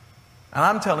 And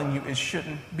I'm telling you, it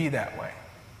shouldn't be that way.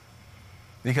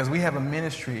 Because we have a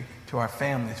ministry to our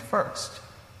families first.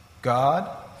 God,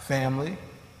 family,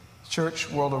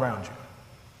 church, world around you.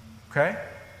 Okay?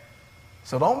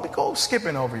 So don't go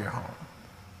skipping over your home.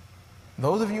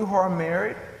 Those of you who are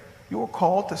married, you are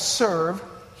called to serve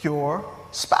your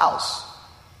spouse.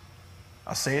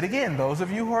 I'll say it again. Those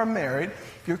of you who are married,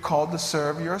 you're called to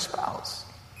serve your spouse.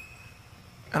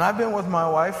 And I've been with my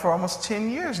wife for almost 10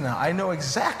 years now. I know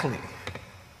exactly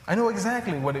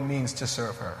what it means to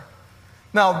serve her.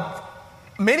 Now,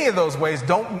 many of those ways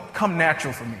don't come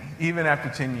natural for me, even after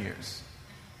 10 years.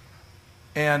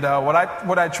 And what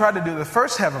I tried to do the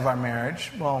first half of our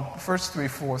marriage, the first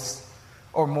 3/4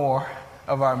 or more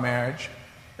of our marriage,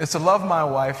 is to love my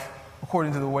wife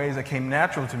according to the ways that came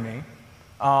natural to me,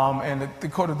 and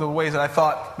according to the ways that I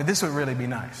thought, this would really be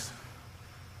nice.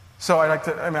 So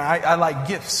I like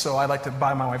gifts, so I like to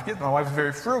buy my wife gifts. My wife is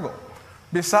very frugal.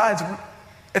 Besides,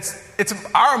 it's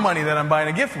our money that I'm buying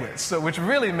a gift with, so which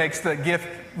really makes the gift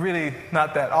really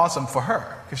not that awesome for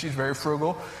her, because she's very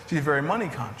frugal, she's very money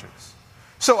conscious.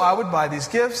 So I would buy these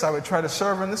gifts, I would try to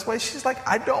serve her in this way. She's like,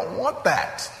 I don't want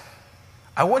that.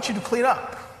 I want you to clean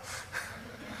up.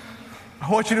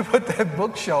 I want you to put that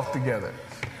bookshelf together.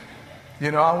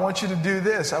 I want you to do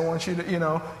this. I want you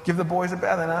to, give the boys a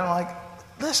bath. And I'm like,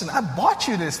 listen, I bought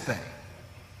you this thing.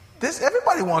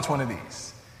 Everybody wants one of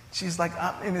these. She's like,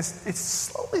 and it's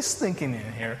slowly sinking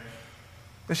in here.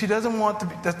 But she doesn't want to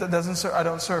be, I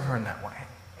don't serve her in that way.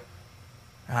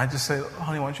 And I just say,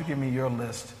 honey, why don't you give me your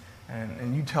list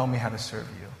and you tell me how to serve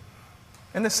you.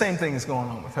 And the same thing is going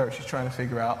on with her. She's trying to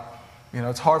figure out,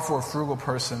 it's hard for a frugal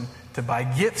person to buy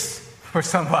gifts for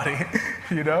somebody,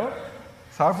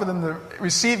 It's hard for them to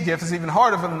receive gifts. It's even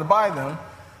harder for them to buy them.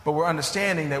 But we're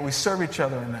understanding that we serve each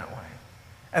other in that way.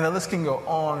 And the list can go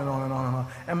on and on and on and on.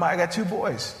 And I got 2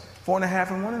 boys,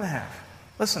 4.5 and 1.5.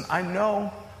 Listen, I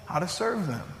know how to serve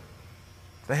them.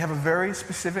 They have a very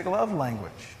specific love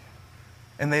language.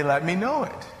 And they let me know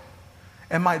it.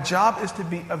 And my job is to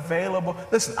be available.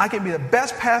 Listen, I can be the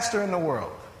best pastor in the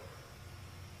world.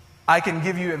 I can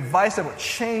give you advice that would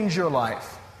change your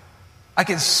life. I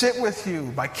can sit with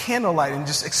you by candlelight and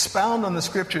just expound on the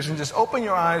scriptures and just open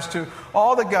your eyes to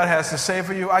all that God has to say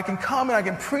for you. I can come and I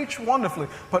can preach wonderfully.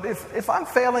 But if I'm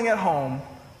failing at home,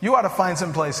 you ought to find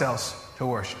someplace else to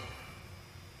worship.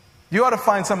 You ought to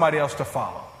find somebody else to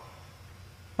follow.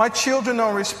 My children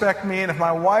don't respect me, and if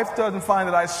my wife doesn't find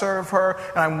that I serve her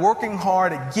and I'm working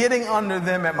hard at getting under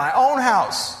them at my own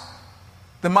house,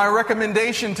 then my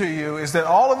recommendation to you is that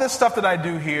all of this stuff that I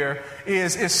do here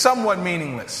is somewhat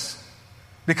meaningless,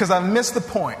 because I missed the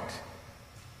point.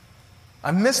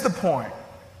 I missed the point.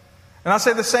 And I'll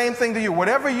say the same thing to you.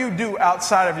 Whatever you do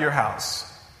outside of your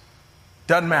house,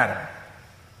 doesn't matter.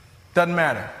 Doesn't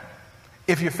matter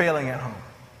if you're failing at home.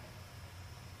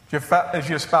 If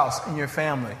your spouse and your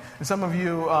family, and some of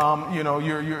you, you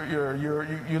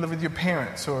live with your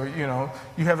parents, or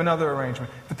you have another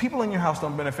arrangement. If the people in your house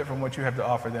don't benefit from what you have to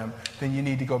offer them, then you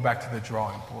need to go back to the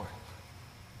drawing board.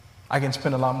 I can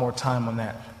spend a lot more time on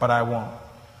that, but I won't.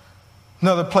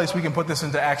 Another place we can put this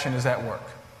into action is at work.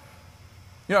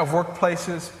 I've worked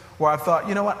places where I thought,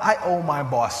 you know what, I owe my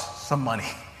boss some money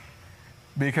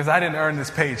because I didn't earn this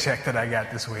paycheck that I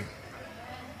got this week.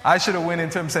 I should have went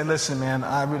into him and said, listen, man,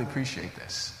 I really appreciate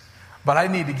this, but I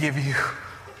need to give you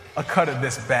a cut of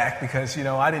this back because,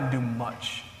 I didn't do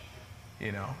much,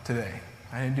 today.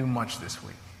 I didn't do much this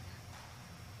week.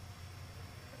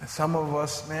 And some of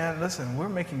us, man, listen, we're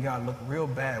making God look real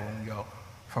bad when we go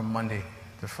from Monday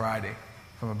to Friday,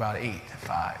 from about 8 to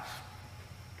 5.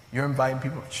 You're inviting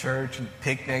people to church and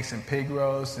picnics and pig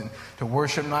roasts and to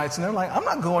worship nights, and they're like, I'm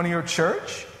not going to your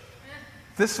church.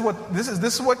 This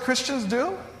is what Christians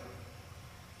do?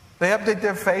 They update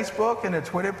their Facebook and their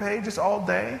Twitter pages all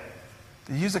day.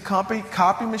 They use the company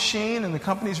copy machine and the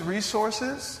company's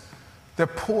resources. They're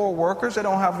poor workers. They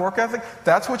don't have work ethic.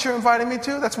 That's what you're inviting me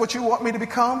to? That's what you want me to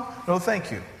become? No,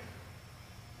 thank you.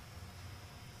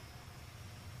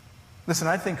 Listen,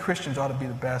 I think Christians ought to be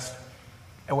the best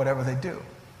at whatever they do.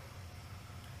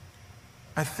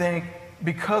 I think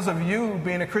because of you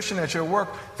being a Christian at your work,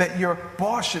 that your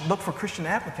boss should look for Christian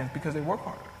applicants because they work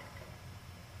harder.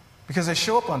 Because they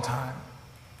show up on time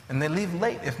and they leave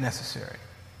late if necessary.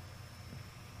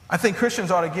 I think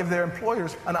Christians ought to give their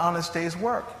employers an honest day's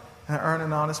work and earn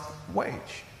an honest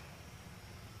wage.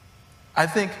 I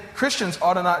think Christians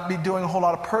ought to not be doing a whole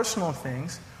lot of personal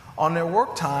things on their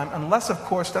work time unless, of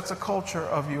course, that's a culture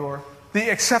of the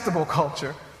acceptable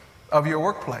culture of your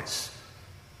workplace.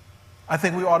 I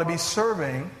think we ought to be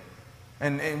serving,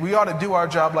 and we ought to do our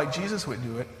job like Jesus would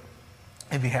do it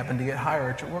if he happened to get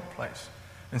hired at your workplace.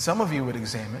 And some of you would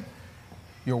examine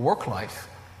your work life,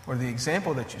 or the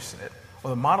example that you set, or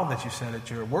the model that you set at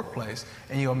your workplace,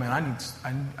 and you go, man,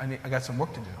 I got some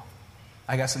work to do.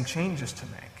 I got some changes to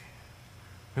make.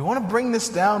 We want to bring this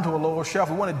down to a lower shelf.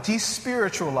 We want to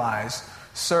despiritualize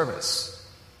service.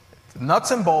 The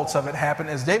nuts and bolts of it happen,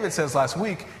 as David says last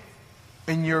week,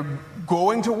 and you're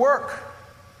going to work,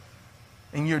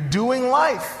 and you're doing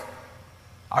life.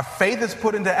 Our faith is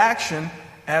put into action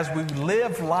as we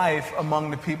live life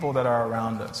among the people that are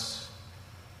around us.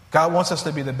 God wants us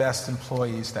to be the best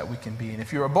employees that we can be. And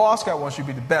if you're a boss, God wants you to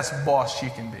be the best boss you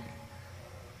can be.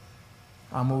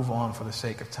 I'll move on for the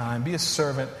sake of time. Be a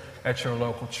servant at your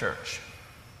local church.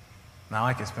 Now,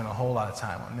 I could spend a whole lot of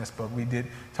time on this, but we did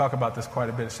talk about this quite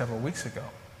a bit several weeks ago.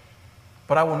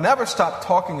 But I will never stop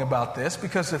talking about this,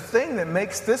 because the thing that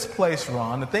makes this place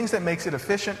run, the things that makes it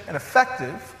efficient and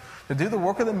effective to do the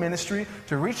work of the ministry,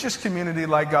 to reach this community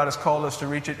like God has called us to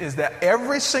reach it, is that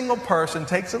every single person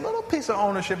takes a little piece of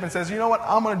ownership and says, you know what,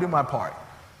 I'm going to do my part.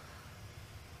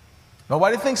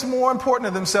 Nobody thinks more important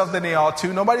of themselves than they ought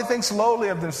to. Nobody thinks lowly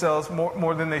of themselves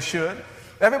more than they should.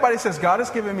 Everybody says, God has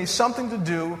given me something to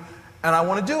do, and I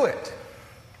want to do it.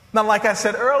 Now, like I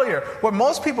said earlier, what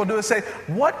most people do is say,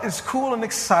 what is cool and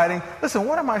exciting? Listen,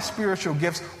 what are my spiritual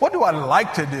gifts? What do I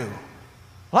like to do?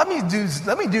 Let me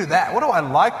do that. What do I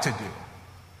like to do?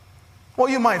 Well,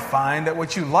 you might find that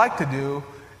what you like to do,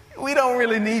 we don't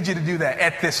really need you to do that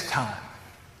at this time.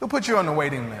 We'll put you on the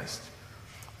waiting list.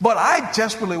 But I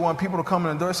desperately want people to come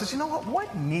in the door and say, you know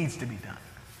what needs to be done?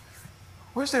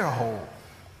 Where's there a hole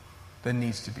that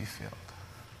needs to be filled?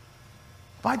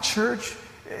 My church,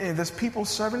 there's people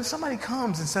serving. Somebody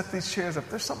comes and set these chairs up.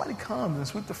 There's somebody comes and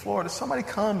sweep the floor. There's somebody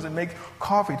comes and make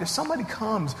coffee. There's somebody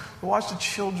comes to watch the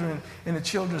children in the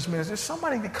children's ministry. There's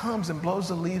somebody that comes and blows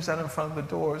the leaves out in front of the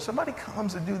door. Somebody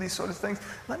comes to do these sort of things.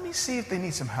 Let me see if they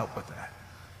need some help with that.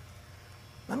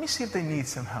 Let me see if they need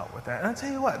some help with that. And I'll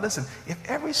tell you what, listen, if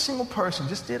every single person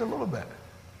just did a little bit,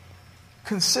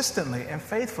 consistently and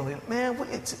faithfully, man,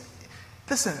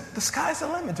 listen, the sky's the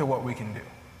limit to what we can do.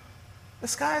 The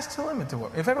sky is the limit to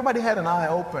what. If everybody had an eye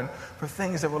open for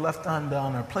things that were left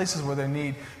undone, or places where their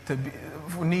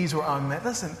needs were unmet,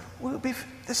 listen,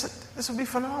 this would be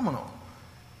phenomenal.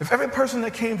 If every person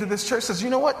that came to this church says, you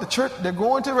know what, the church, they're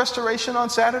going to Restoration on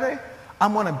Saturday,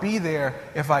 I'm going to be there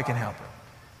if I can help it.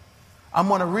 I'm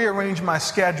going to rearrange my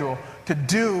schedule to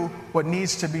do what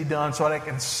needs to be done so that I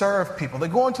can serve people. They're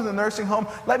going to the nursing home,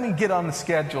 let me get on the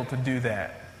schedule to do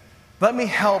that. Let me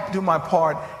help do my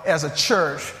part as a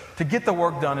church to get the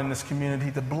work done in this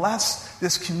community, to bless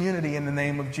this community in the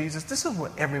name of Jesus. This is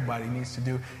what everybody needs to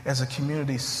do as a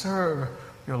community. Serve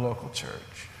your local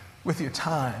church with your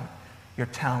time, your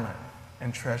talent,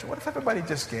 and treasure. What if everybody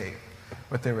just gave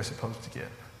what they were supposed to give?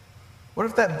 What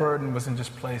if that burden wasn't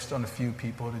just placed on a few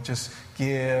people to just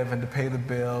give and to pay the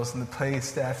bills and to pay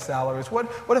staff salaries? What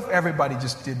if everybody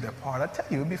just did their part? I tell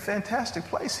you, it would be a fantastic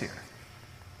place here.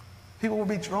 People will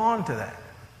be drawn to that.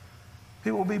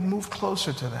 People will be moved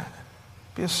closer to that.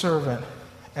 Be a servant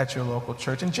at your local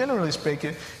church. And generally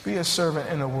speaking, be a servant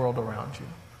in the world around you.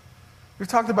 We've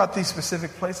talked about these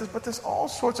specific places, but there's all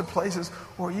sorts of places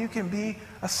where you can be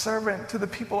a servant to the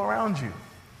people around you.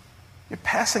 You're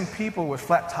passing people with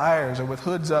flat tires or with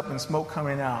hoods up and smoke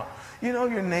coming out. You know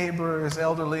your neighbor is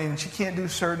elderly and she can't do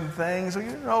certain things. Or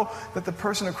you know that the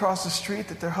person across the street,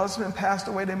 that their husband passed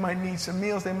away, they might need some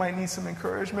meals, they might need some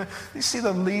encouragement. You see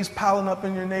the leaves piling up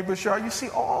in your neighbor's yard. You see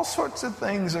all sorts of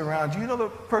things around you. You know the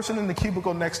person in the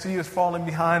cubicle next to you is falling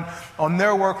behind on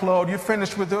their workload. You're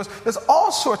finished with yours. There's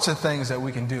all sorts of things that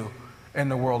we can do in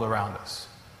the world around us.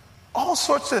 All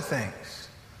sorts of things.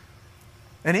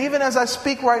 And even as I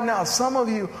speak right now, some of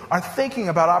you are thinking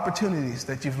about opportunities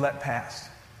that you've let pass,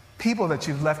 people that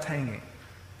you've left hanging.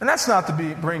 And that's not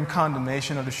to bring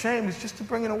condemnation or to shame. It's just to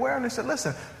bring an awareness that,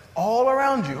 listen, all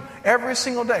around you, every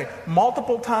single day,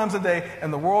 multiple times a day, in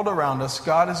the world around us,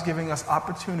 God is giving us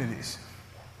opportunities.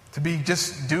 To be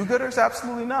just do-gooders?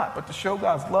 Absolutely not. But to show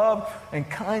God's love and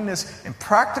kindness in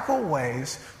practical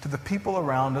ways to the people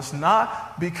around us,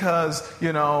 not because,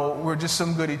 we're just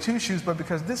some goody two-shoes, but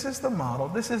because this is the model,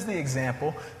 this is the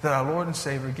example that our Lord and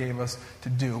Savior gave us to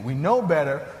do. We know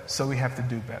better, so we have to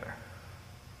do better.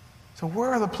 So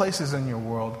where are the places in your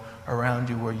world around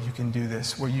you where you can do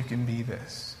this, where you can be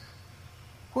this?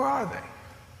 Where are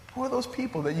they? Who are those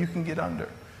people that you can get under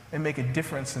and make a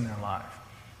difference in their life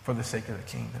for the sake of the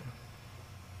kingdom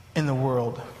in the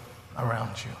world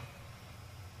around you?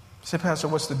 Say, Pastor,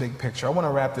 what's the big picture? I want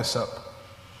to wrap this up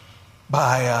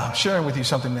by sharing with you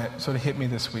something that sort of hit me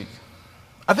this week.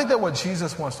 I think that what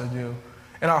Jesus wants to do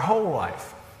in our whole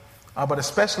life, but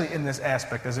especially in this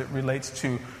aspect as it relates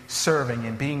to serving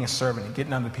and being a servant and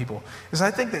getting under people, is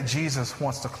I think that Jesus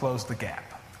wants to close the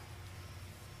gap.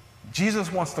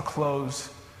 Jesus wants to close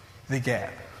the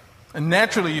gap. And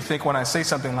naturally you think when I say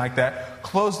something like that,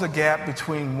 close the gap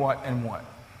between what and what?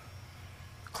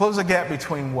 Close the gap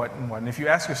between what and what? And if you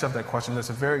ask yourself that question, that's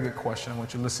a very good question. I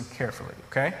want you to listen carefully,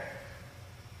 okay?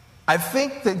 I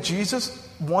think that Jesus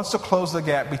wants to close the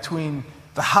gap between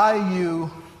the high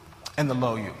you and the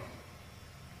low you.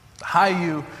 The high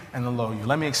you and the low you.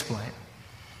 Let me explain.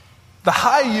 The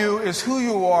high you is who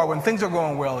you are when things are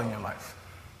going well in your life.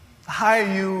 The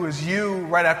high you is you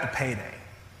right after payday,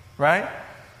 right?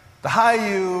 The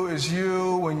high you is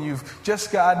you when you've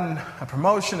just gotten a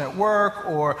promotion at work,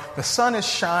 or the sun is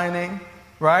shining,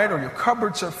 right? Or your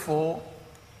cupboards are full.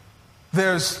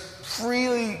 There's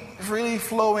freely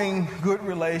flowing good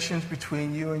relations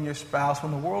between you and your spouse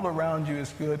when the world around you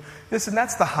is good. Listen,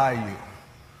 that's the high you.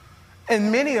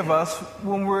 And many of us,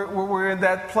 when we're in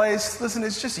that place, listen,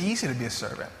 it's just easy to be a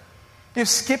servant. You're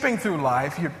skipping through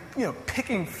life. You're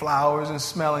picking flowers and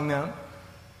smelling them,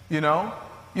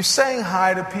 You're saying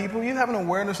hi to people. You have an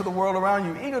awareness of the world around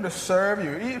you. You're eager to serve.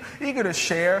 You're eager to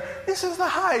share. This is the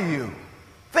high you.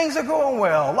 Things are going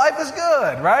well. Life is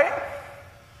good, right?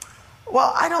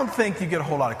 Well, I don't think you get a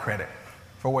whole lot of credit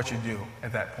for what you do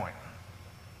at that point.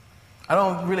 I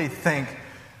don't really think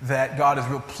that God is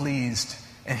real pleased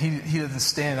and he doesn't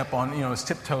stand up on his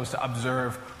tiptoes to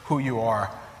observe who you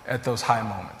are at those high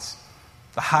moments.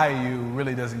 The high you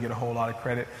really doesn't get a whole lot of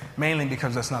credit, mainly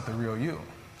because that's not the real you.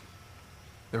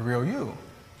 The real you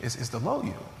is the low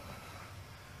you.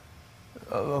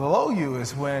 The low you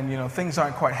is when, things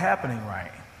aren't quite happening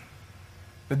right.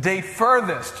 The day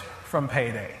furthest from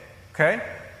payday, okay?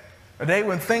 A day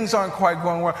when things aren't quite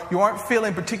going well. You aren't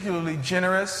feeling particularly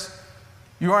generous.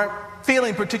 You aren't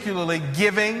feeling particularly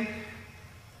giving.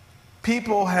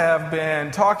 People have been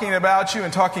talking about you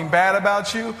and talking bad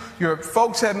about you. Your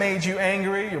folks have made you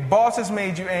angry. Your boss has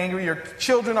made you angry. Your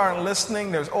children aren't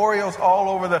listening. There's Oreos all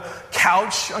over the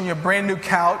couch, on your brand new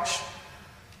couch.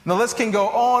 The list can go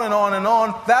on and on and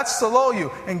on. That's the low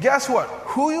you. And guess what?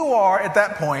 Who you are at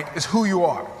that point is who you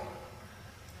are.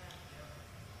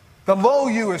 The low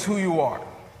you is who you are.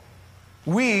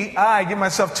 I give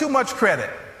myself too much credit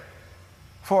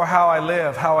for how I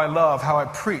live, how I love, how I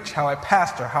preach, how I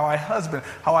pastor, how I husband,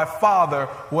 how I father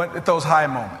at those high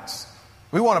moments.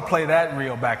 We want to play that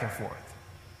reel back and forth.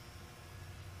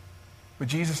 But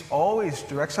Jesus always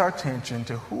directs our attention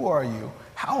to who are you,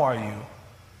 how are you,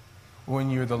 when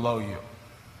you're the low you.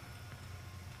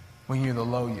 When you're the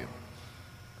low you.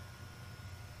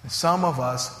 And some of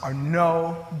us are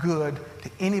no good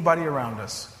to anybody around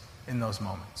us in those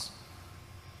moments.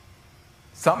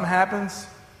 Something happens,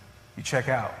 you check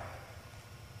out.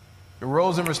 Your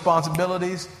roles and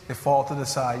responsibilities, they fall to the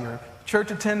side. Your church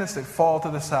attendance, they fall to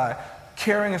the side.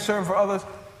 Caring and serving for others,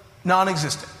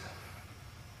 non-existent.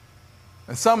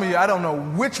 And some of you, I don't know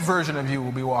which version of you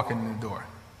will be walking in the door.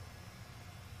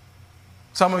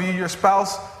 Some of you, your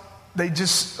spouse, they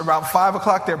just, around 5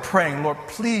 o'clock, they're praying, Lord,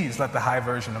 please let the high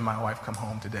version of my wife come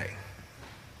home today.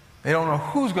 They don't know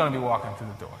who's going to be walking through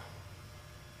the door.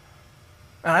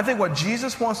 And I think what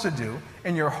Jesus wants to do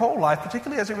in your whole life,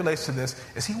 particularly as it relates to this,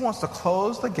 is he wants to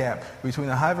close the gap between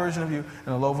the high version of you and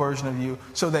the low version of you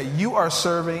so that you are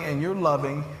serving and you're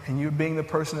loving and you're being the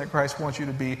person that Christ wants you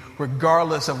to be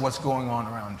regardless of what's going on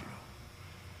around you.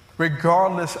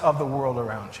 Regardless of the world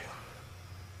around you.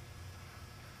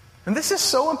 And this is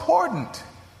so important.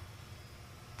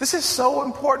 This is so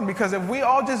important because if we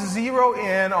all just zero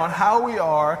in on how we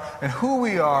are and who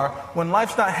we are when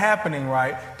life's not happening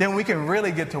right, then we can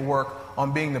really get to work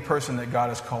on being the person that God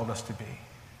has called us to be.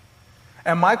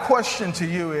 And my question to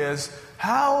you is,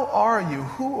 how are you?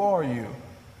 Who are you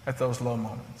at those low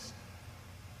moments?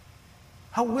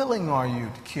 How willing are you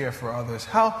to care for others?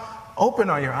 How open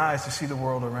are your eyes to see the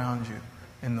world around you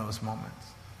in those moments?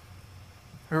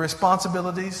 Your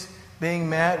responsibilities, being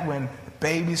mad when the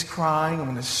baby's crying and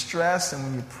when there's stress and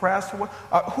when you're pressed.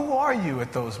 Who are you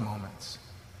at those moments?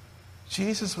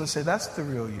 Jesus would say, that's the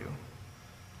real you.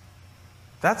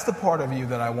 That's the part of you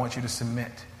that I want you to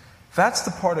submit. That's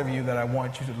the part of you that I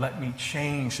want you to let me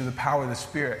change through the power of the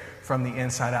Spirit from the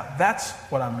inside out. That's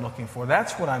what I'm looking for.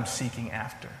 That's what I'm seeking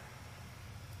after.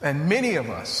 And many of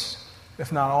us,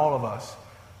 if not all of us,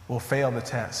 will fail the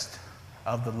test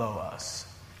of the low us.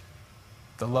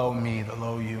 The low me, the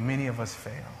low you. Many of us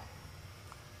fail.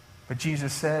 But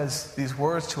Jesus says these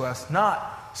words to us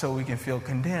not so we can feel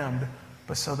condemned,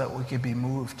 but so that we can be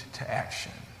moved to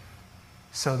action.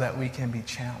 So that we can be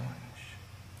challenged.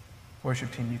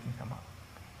 Worship team, you can come up.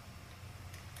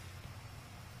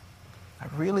 I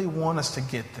really want us to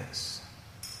get this.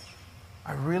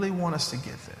 I really want us to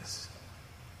get this.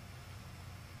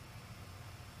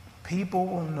 People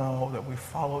will know that we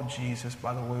follow Jesus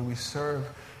by the way we serve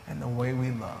and the way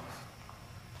we love.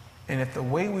 And if the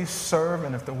way we serve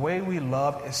and if the way we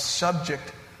love is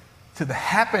subject to the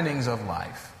happenings of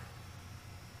life,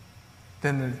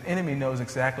 then the enemy knows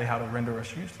exactly how to render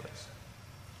us useless.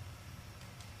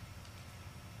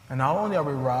 And not only are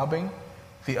we robbing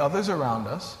the others around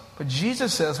us, but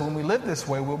Jesus says when we live this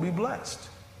way, we'll be blessed.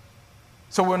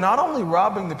 So we're not only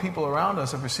robbing the people around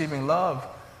us of receiving love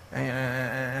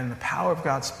and the power of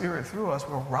God's Spirit through us,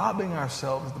 we're robbing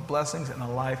ourselves of the blessings and the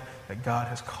life that God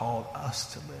has called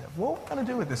us to live. What are we going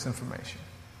to do with this information?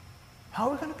 How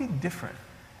are we going to be different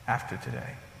after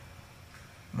today?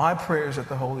 My prayer is that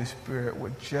the Holy Spirit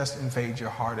would just invade your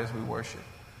heart as we worship.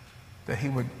 That he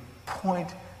would point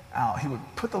out, he would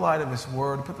put the light of his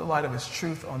word, put the light of his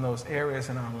truth on those areas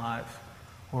in our life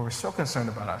where we're so concerned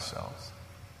about ourselves.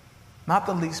 Not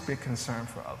the least bit concerned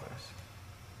for others.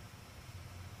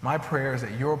 My prayer is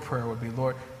that your prayer would be,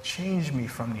 Lord, change me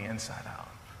from the inside out.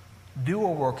 Do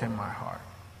a work in my heart.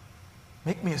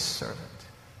 Make me a servant.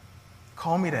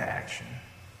 Call me to action.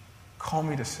 Call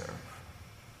me to serve.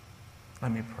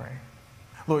 Let me pray.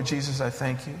 Lord Jesus, I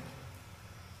thank you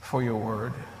for your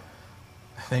word.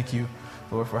 I thank you,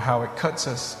 Lord, for how it cuts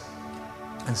us.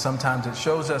 And sometimes it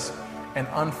shows us an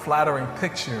unflattering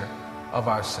picture of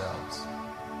ourselves.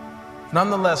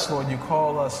 Nonetheless, Lord, you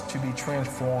call us to be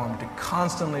transformed, to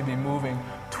constantly be moving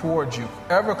towards you,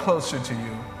 ever closer to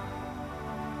you,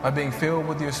 by being filled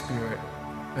with your Spirit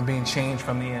and being changed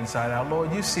from the inside out.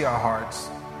 Lord, you see our hearts.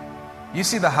 You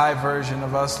see the high version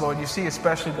of us, Lord. You see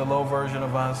especially the low version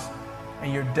of us.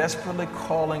 And you're desperately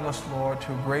calling us, Lord,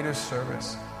 to a greater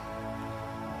service.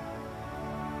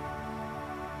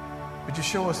 Would you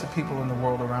show us the people in the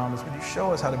world around us? Would you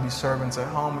show us how to be servants at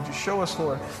home? Would you show us,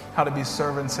 Lord, how to be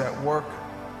servants at work?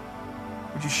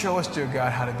 Would you show us, dear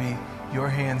God, how to be your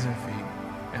hands and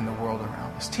feet in the world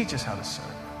around us? Teach us how to serve.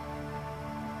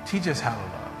 Teach us how to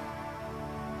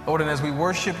love. Lord, and as we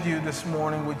worship you this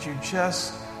morning, would you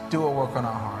just do a work on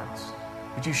our hearts?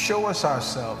 Would you show us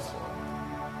ourselves,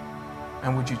 Lord?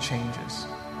 And would you change us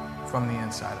from the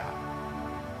inside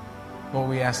out? Lord,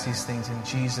 we ask these things in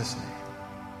Jesus' name.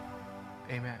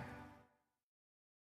 Amen.